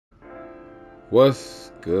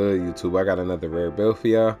What's good, YouTube? I got another rare build for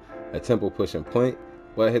y'all. A tempo pushing point.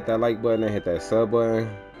 But hit that like button and hit that sub button.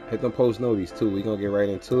 Hit them post notice too. We gonna get right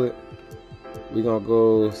into it. We gonna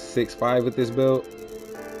go 6'5" with this build.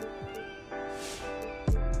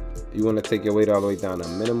 You wanna take your weight all the way down to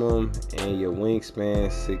minimum and your wingspan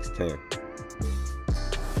 6'10".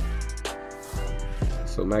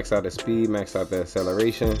 So max out the speed, max out the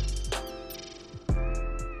acceleration.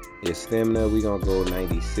 Your stamina, we gonna go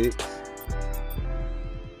 96.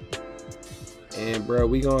 And bro,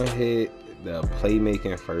 we gonna hit the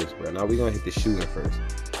playmaking first, bro. Now we gonna hit the shooting first.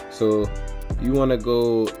 So you wanna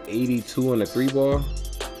go 82 on the 3-ball.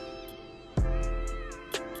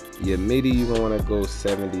 Your midi, you gonna wanna go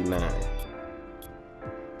 79.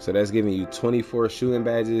 So that's giving you 24 shooting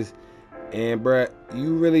badges. And bro,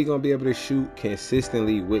 you really gonna be able to shoot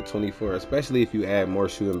consistently with 24, especially if you add more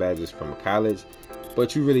shooting badges from college.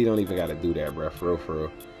 But you really don't even gotta do that, bro. For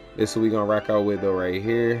real. This is what we gonna rock out with though right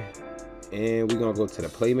here. And we're gonna go to the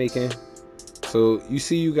playmaking. So you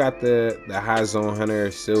see you got the high zone hunter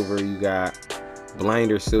silver, you got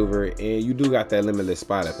blinder silver, and you do got that limitless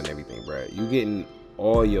spot up and everything, bro. You getting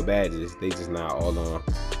all your badges, they just not all on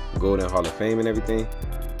golden hall of fame and everything,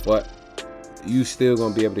 but you still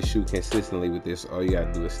gonna be able to shoot consistently with this. All you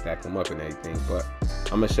gotta do is stack them up and everything. But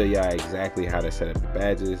I'm gonna show y'all exactly how to set up the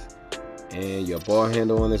badges. And your ball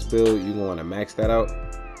handle on this build, you're gonna want to max that out.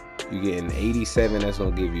 You getting 87, that's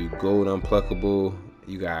gonna give you gold unpluckable.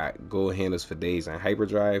 You got gold handles for days and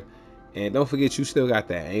hyperdrive. And don't forget, you still got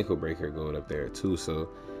that ankle breaker gold up there too, so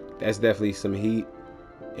that's definitely some heat.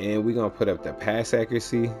 And we're gonna put up the pass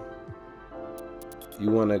accuracy. You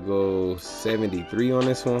want to go 73 on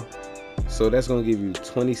this one, so that's gonna give you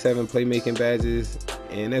 27 playmaking badges.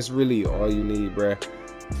 And that's really all you need, bruh.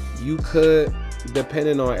 You could,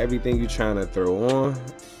 depending on everything you're trying to throw on,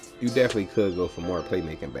 you definitely could go for more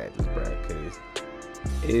playmaking badges, bro.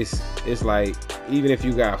 Because it's like, even if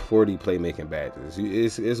you got 40 playmaking badges,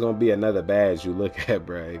 it's gonna be another badge you look at,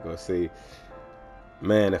 bro. You're gonna say,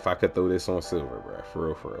 man, if I could throw this on silver, bro.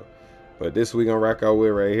 For real. But this we gonna rock out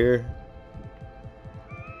with right here.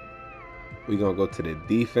 We gonna go to the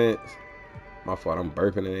defense. My fault, I'm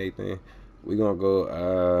burping and everything. We gonna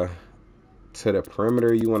go to the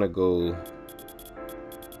perimeter. You want to go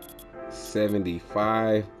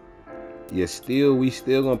 75. We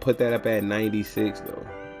still gonna put that up at 96 though.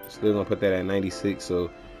 Still gonna put that at 96. So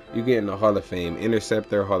you getting the Hall of Fame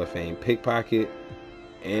interceptor, Hall of Fame pickpocket.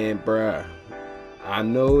 And bruh, I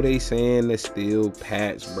know they saying the steal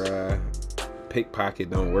patch, bruh,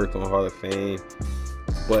 pickpocket don't work on Hall of Fame,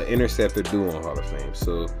 but interceptor do on Hall of Fame.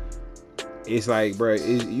 So it's like, bro,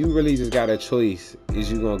 you really just got a choice. Is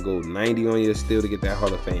you gonna go 90 on your steal to get that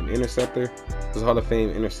Hall of Fame interceptor? Because Hall of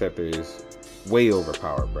Fame interceptor is way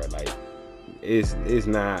overpowered, bro. Like, it's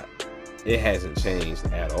not, it hasn't changed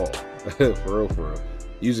at all. For real.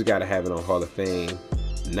 You just gotta have it on Hall of Fame,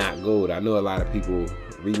 not gold. I know a lot of people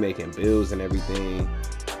remaking builds and everything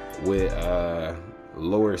with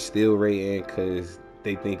lower steal rating because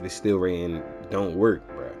they think the steal rating don't work,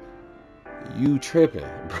 bro. You tripping,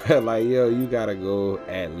 bro. Like, yo, you gotta go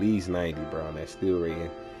at least 90, bro, on that steal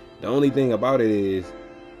rating. The only thing about it is,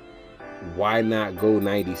 why not go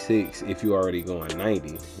 96 if you already going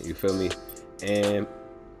 90? You feel me? And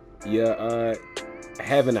yeah,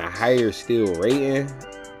 having a higher steal rating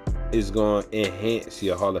is going to enhance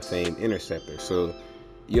your Hall of Fame interceptor. So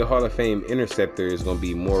your Hall of Fame interceptor is going to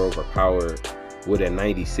be more overpowered with a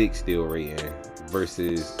 96 steal rating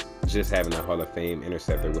versus just having a Hall of Fame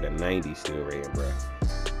interceptor with a 90 steal rating, bro.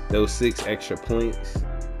 Those 6 extra points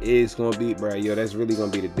is going to be, bro, yo, that's really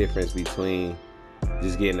going to be the difference between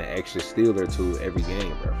just getting an extra steal or two every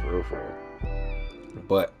game, bro. For real.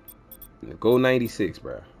 But go 96,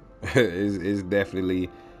 bro. It's definitely,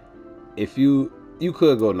 if you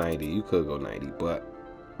could go 90, but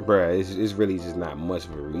bro, it's really just not much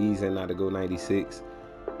of a reason not to go 96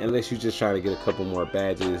 unless you just try to get a couple more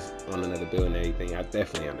badges on another build and everything. I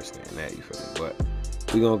definitely understand that, you feel me?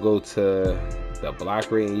 But we're gonna go to the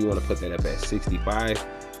block rating. You want to put that up at 65.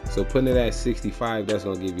 So putting it at 65, that's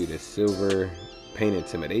gonna give you the silver paint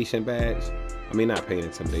intimidation badge. I mean, not paint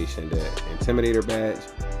intimidation, the intimidator badge.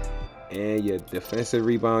 And your defensive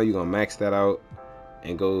rebound, you're gonna max that out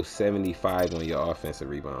and go 75 on your offensive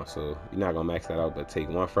rebound. So you're not gonna max that out, but take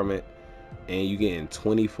 1 from it. And you getting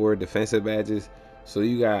 24 defensive badges. So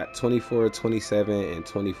you got 24, 27, and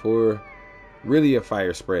 24. Really a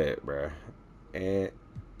fire spread, bro. And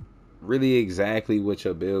really exactly what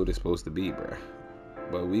your build is supposed to be, bro.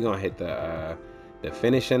 But we gonna hit the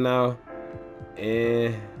finishing now.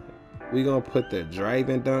 And we gonna put the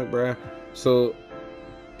driving dunk, bro. So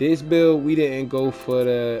This build, we didn't go for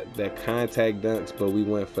the contact dunks, but we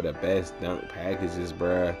went for the best dunk packages,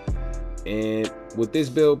 bruh. And with this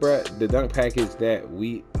build, bruh, the dunk package that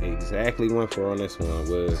we exactly went for on this one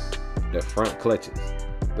was the front clutches.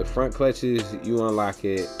 The front clutches, you unlock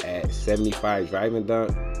it at 75 driving dunk,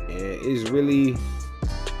 and it's really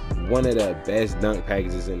one of the best dunk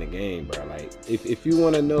packages in the game, bro. Like, if you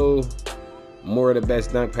want to know more of the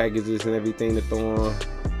best dunk packages and everything to throw on,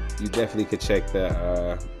 you definitely could check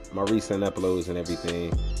the my recent uploads and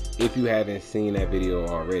everything if you haven't seen that video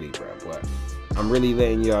already, bro. But I'm really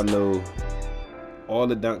letting y'all know all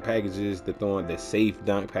the dunk packages, the throwing the safe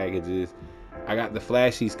dunk packages. I got the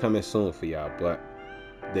flashies coming soon for y'all, but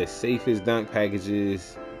the safest dunk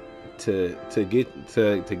packages to get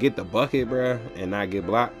the bucket, bro, and not get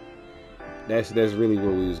blocked. That's really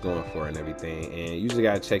what we was going for and everything. And you just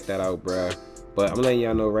gotta check that out, bro. But I'm letting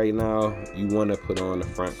y'all know right now, you want to put on the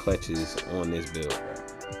front clutches on this build, bro.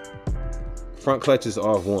 Front clutches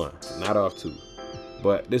off 1, not off 2.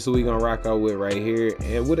 But this is what we gonna rock out with right here.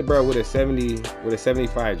 And with it, bro, with a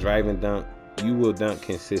 75 driving dunk, you will dunk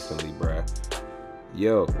consistently, bro.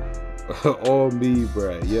 Yo, all me,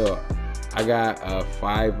 bro. Yo, I got a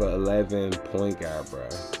 5'11" point guard, bro.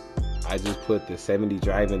 I just put the 70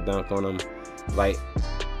 driving dunk on him. Like,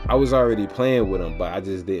 I was already playing with him, but I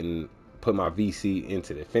just didn't put my VC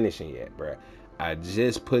into the finishing yet, bro. I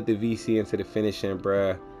just put the VC into the finishing,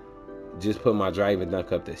 bro. Just put my driving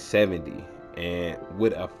dunk up to 70. And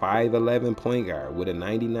with a 5'11" point guard, with a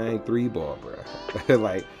 99 3 ball, bro.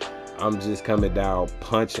 Like, I'm just coming down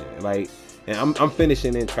punching. Like, and I'm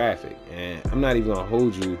finishing in traffic. And I'm not even gonna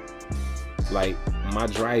hold you. Like, my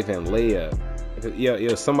driving layup.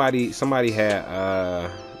 Yo, somebody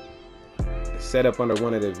had set up under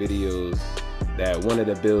one of the videos that one of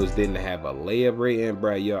the builds didn't have a layup rating,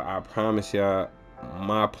 bro. Yo, I promise y'all,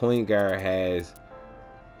 my point guard has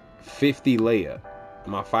 50 layup.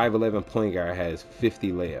 My 5'11" point guard has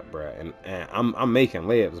 50 layup, bro. And I'm making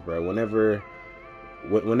layups, bro. Whenever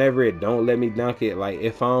it don't let me dunk it, like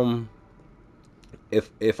if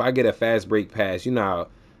I get a fast break pass, you know how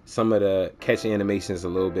some of the catching animations a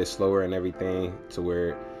little bit slower and everything, to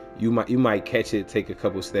where you might catch it, take a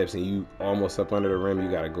couple steps, and you almost up under the rim.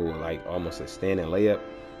 You gotta go with like almost a standing layup,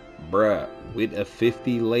 bruh. With a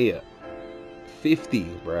 50 layup, 50,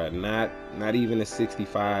 bruh, not even a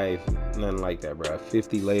 65, nothing like that, bruh.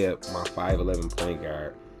 50 layup, my 5'11" point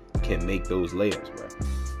guard can make those layups, bruh.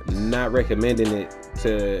 Not recommending it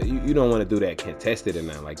to you. Don't want to do that contested or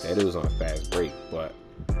nothing like that. It was on a fast break, but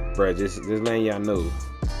bruh, just letting y'all know.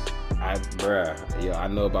 I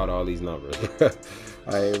know about all these numbers.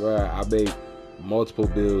 Like, bruh, I made multiple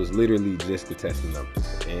builds literally just to test the numbers.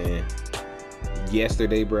 And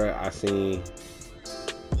yesterday, bruh, I seen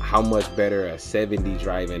how much better a 70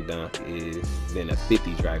 driving dunk is than a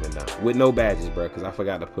 50 driving dunk with no badges, bruh, because I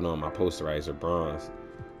forgot to put on my posterizer bronze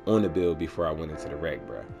on the build before I went into the rec,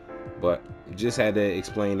 bruh. But just had to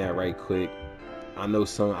explain that right quick. I know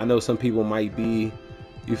some people might be,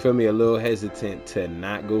 you feel me, a little hesitant to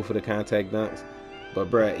not go for the contact dunks. But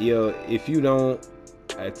bruh, yo, if you don't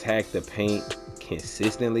attack the paint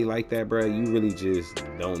consistently like that, bruh, you really just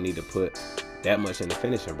don't need to put that much in the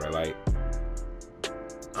finishing, bruh. Like,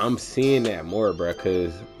 I'm seeing that more, bruh,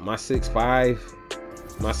 because my 6'5"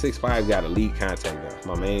 got elite contact dunks.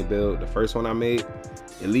 My main build, the first one I made,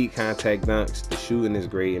 elite contact dunks. The shooting is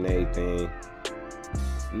great and everything.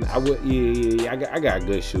 I got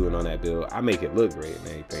good shooting on that build. I make it look great and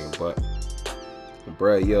everything, but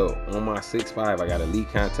bruh, yo, on my 6'5", I got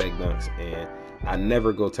elite contact dunks, and I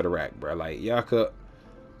never go to the rack, bruh. Like, y'all could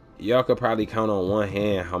probably count on one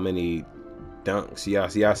hand how many dunks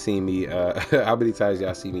y'all see me how many times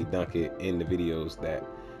y'all see me dunk it in the videos that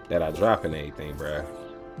I drop and everything, bruh.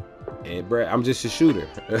 And bruh, I'm just a shooter.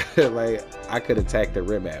 Like, I could attack the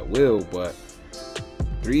rim at will, but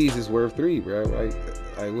threes is worth 3, bro. Like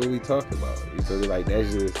what are we talking about? You feel me? Like,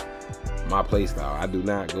 that's just my play style. I do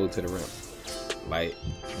not go to the rim. Like,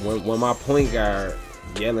 when my point guard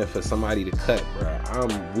yelling for somebody to cut, bro,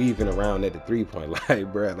 I'm weaving around at the 3-point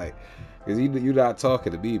line, bro. Like, cause you not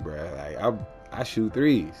talking to me, bro. Like, I shoot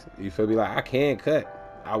threes. You feel me? Like, I can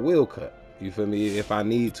cut. I will cut. You feel me? If I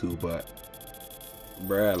need to, but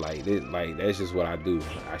bruh, like that's just what I do.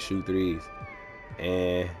 I shoot threes.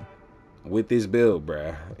 And with this build,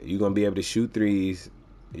 bruh, you're gonna be able to shoot threes.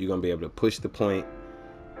 You're gonna be able to push the point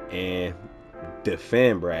and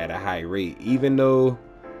defend, bruh, at a high rate. Even though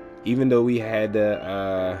we had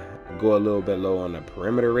to go a little bit low on the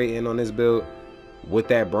perimeter rating on this build, with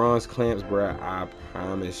that bronze clamps, bruh, I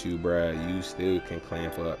promise you, bruh, you still can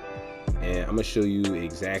clamp up. And I'm gonna show you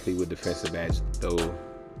exactly what defensive badge though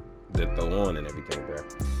to throw on and everything, bro.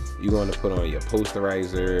 You want to put on your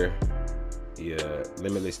posterizer, your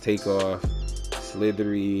limitless takeoff,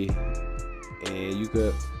 slithery, and you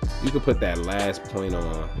could put that last point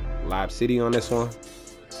on Lob City on this one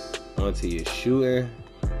onto your shooting.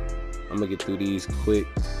 I'm gonna get through these quick.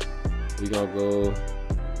 We gonna go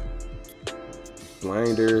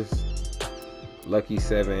blinders, lucky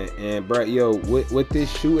 7, and bro, yo, with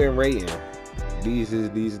this shooting rating, these are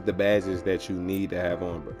the badges that you need to have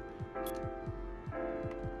on, bro.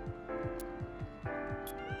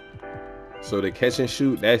 So the catch and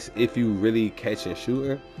shoot, that's if you really catch and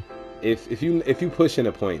shooting. If you pushing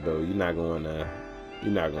a point though, you're not going to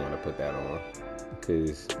put that on,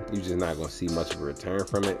 because you're just not gonna see much of a return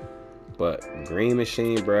from it. But green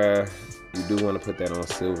machine, bruh, you do want to put that on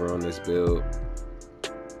silver on this build.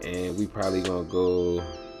 And we probably gonna go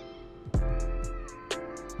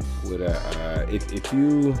with a if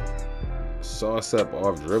you sauce up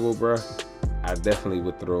off dribble, bruh, I definitely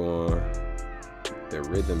would throw on the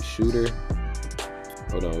rhythm shooter.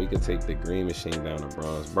 Hold on, we could take the green machine down to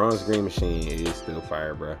bronze. Bronze green machine is still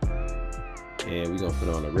fire, bruh. And we gonna put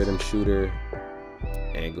on a rhythm shooter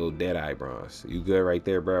and go Deadeye bronze. You good right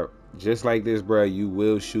there, bro. Just like this, bro, you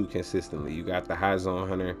will shoot consistently. You got the hot zone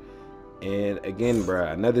hunter. And again, bro,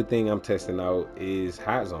 another thing I'm testing out is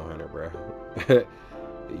hot zone hunter, bro.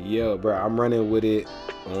 Yo, bro, I'm running with it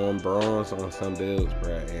on bronze on some builds,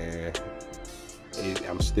 bro, and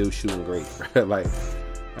I'm still shooting great, bro. like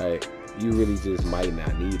you really just might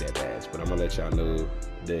not need that badge, but I'm gonna let y'all know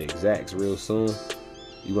the exacts real soon.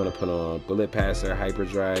 You want to put on bullet passer,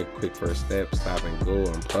 hyperdrive, quick first step, stop and go,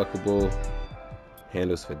 unpluckable,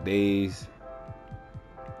 handles for days,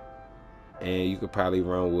 and you could probably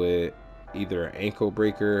run with either an ankle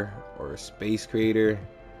breaker or a space creator.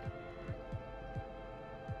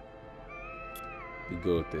 You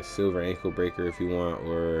go with the silver ankle breaker if you want,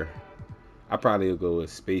 or I probably would go with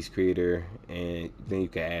space creator, and then you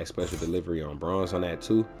can add special delivery on bronze on that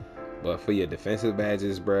too. But for your defensive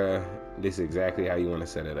badges, bruh, this is exactly how you want to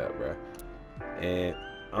set it up, bruh. And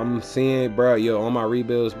I'm seeing, bruh, yo, on my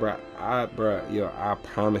rebuilds, bruh, I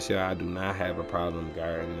promise you, I do not have a problem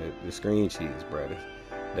guarding the screen cheese, bruh.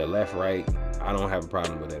 The left, right, I don't have a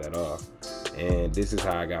problem with it at all. And this is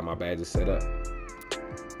how I got my badges set up.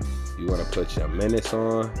 You want to put your menace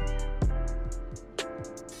on.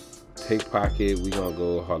 Pickpocket, we gonna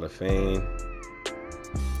go Hall of Fame.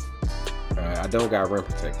 I don't got rim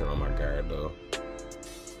protector on my guard though.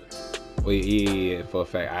 Wait, yeah, for a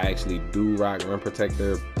fact, I actually do rock rim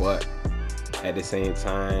protector, but at the same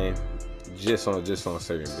time, just on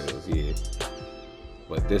certain builds, yeah.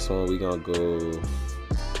 But this one, we gonna go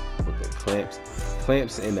with the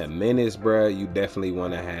clamps and the menace, bruh. You definitely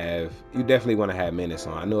want to have menace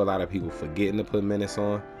on. I know a lot of people forgetting to put menace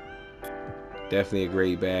on. Definitely a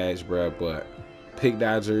great badge, bruh. But pick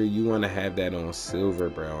dodger, you want to have that on silver,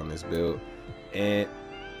 bruh, on this build. And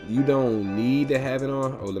you don't need to have it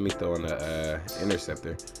on. Oh, let me throw in the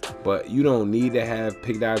interceptor. But you don't need to have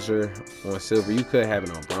pick dodger on silver. You could have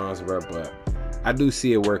it on bronze, bro, but I do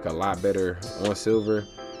see it work a lot better on silver.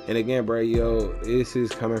 And again, bro, yo, this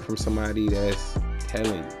is coming from somebody that's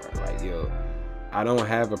telling you, bro, like, yo, I don't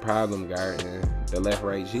have a problem guarding the left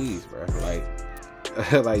right G's, bro.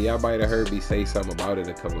 Like y'all might have heard me say something about it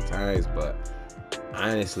a couple times, but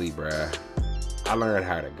honestly, bro, I learned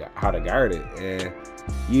how to guard it. And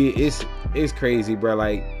yeah, it's crazy, bro.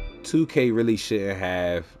 Like 2K really shouldn't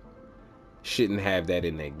have that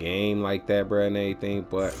in the game like that, bro, and everything.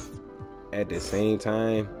 But at the same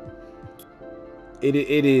time, it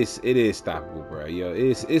is stoppable, bro. Yo,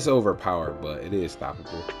 it's overpowered, but it is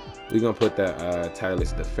stoppable. We're gonna put the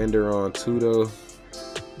tireless defender on too, though,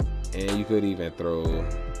 and you could even throw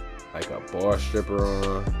like a ball stripper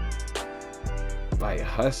on, like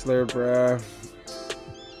hustler, bro.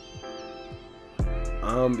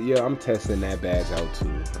 Yeah, I'm testing that badge out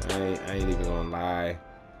too. I ain't even gonna lie.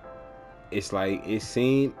 It's like it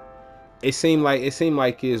seemed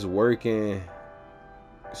like it's working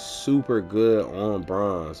super good on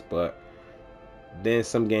bronze, but then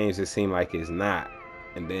some games it seemed like it's not.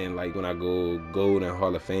 And then like when I go gold and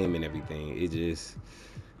Hall of Fame and everything, it just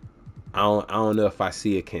I don't know if I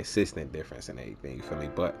see a consistent difference in anything, you feel me?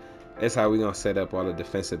 But that's how we gonna set up all the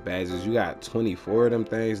defensive badges. You got 24 of them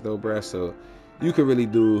things though, bruh, so you could really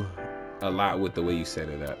do a lot with the way you set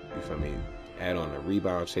it up, you feel me? Add on a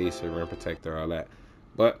rebound chaser, rim protector, all that.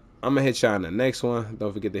 But I'm gonna hit y'all in the next one.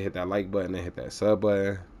 Don't forget to hit that like button and hit that sub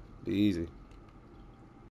button. Be easy.